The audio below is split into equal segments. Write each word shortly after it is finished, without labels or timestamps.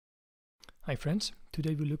Hi friends,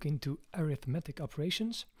 today we look into arithmetic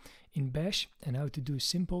operations in Bash and how to do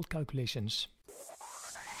simple calculations.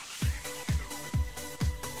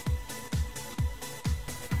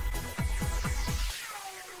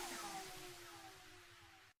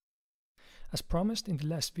 As promised in the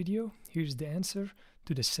last video, here's the answer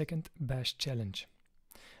to the second Bash challenge.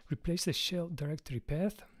 Replace the shell directory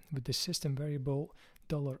path with the system variable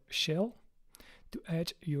 $shell to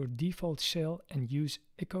add your default shell and use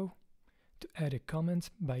echo to add a comment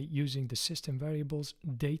by using the system variables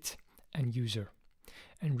date and user,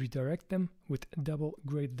 and redirect them with double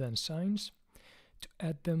greater than signs to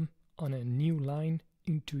add them on a new line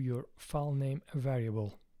into your file name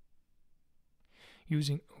variable.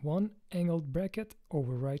 Using one angled bracket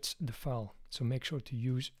overwrites the file, so make sure to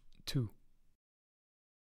use 2.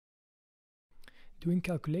 Doing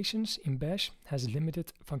calculations in Bash has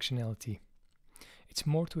limited functionality. It's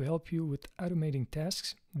more to help you with automating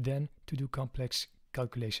tasks than to do complex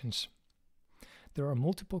calculations. There are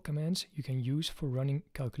multiple commands you can use for running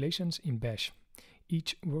calculations in Bash,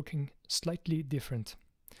 each working slightly different.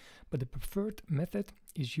 But the preferred method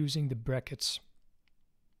is using the brackets.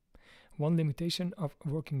 One limitation of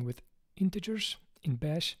working with integers in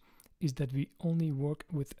Bash is that we only work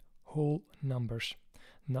with whole numbers,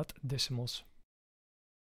 not decimals.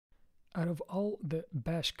 Out of all the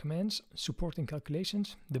Bash commands supporting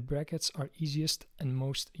calculations, the brackets are easiest and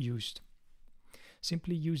most used.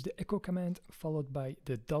 Simply use the echo command followed by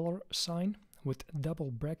the $sign with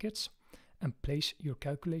double brackets and place your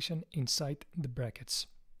calculation inside the brackets.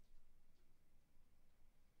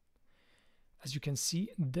 As you can see,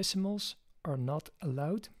 decimals are not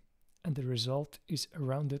allowed and the result is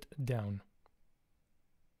rounded down.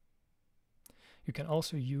 You can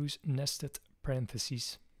also use nested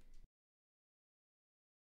parentheses.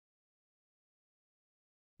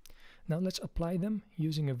 Now let's apply them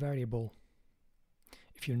using a variable.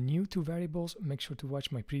 If you're new to variables, make sure to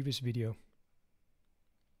watch my previous video.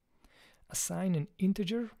 Assign an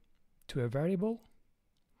integer to a variable,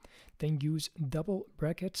 then use double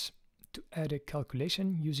brackets to add a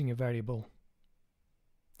calculation using a variable.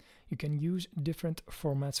 You can use different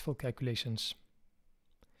formats for calculations.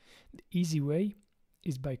 The easy way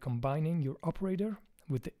is by combining your operator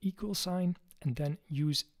with the equal sign and then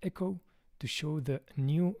use echo to show the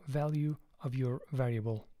new value of your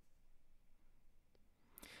variable.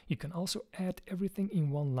 You can also add everything in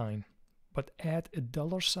one line, but add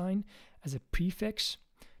a $sign as a prefix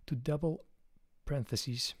to double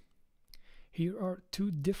parentheses. Here are 2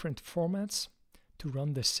 different formats to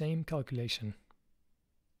run the same calculation.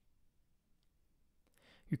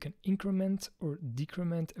 You can increment or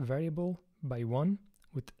decrement a variable by 1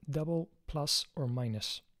 with double plus or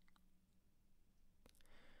minus.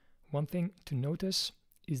 One thing to notice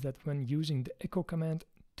is that when using the echo command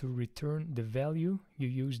to return the value, you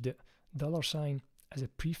use the $sign as a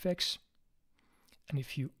prefix, and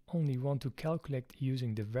if you only want to calculate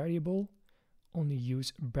using the variable, only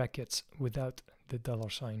use brackets without the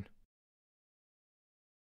 $sign.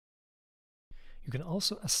 You can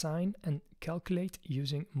also assign and calculate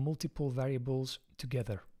using multiple variables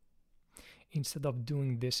together. Instead of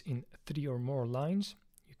doing this in 3 or more lines,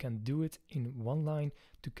 you can do it in one line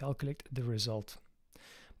to calculate the result.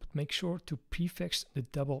 But make sure to prefix the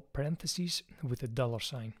double parentheses with a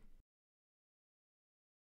 $sign.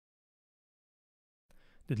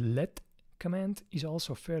 The let command is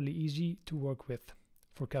also fairly easy to work with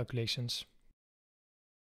for calculations.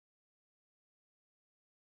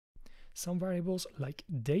 Some variables like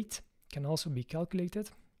date can also be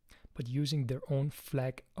calculated, but using their own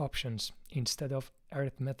flag options instead of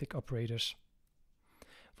arithmetic operators.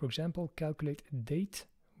 For example, calculate date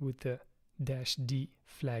with the -d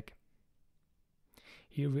flag.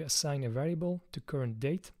 Here we assign a variable to current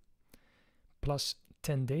date plus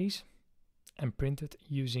 10 days and print it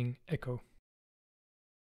using echo.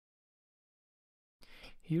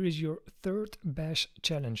 Here is your third Bash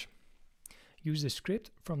challenge. Use the script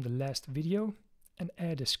from the last video and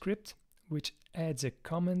add a script which adds a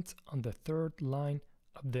comment on the 3rd line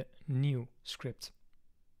of the new script,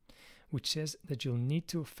 which says that you'll need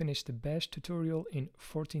to finish the Bash tutorial in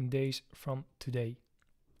 14 days from today.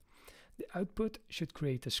 The output should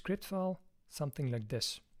create a script file, something like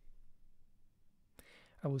this.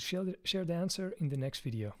 I will share the answer in the next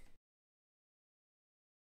video.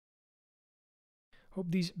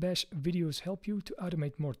 Hope these Bash videos help you to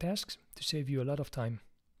automate more tasks to save you a lot of time.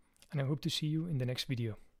 And I hope to see you in the next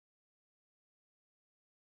video.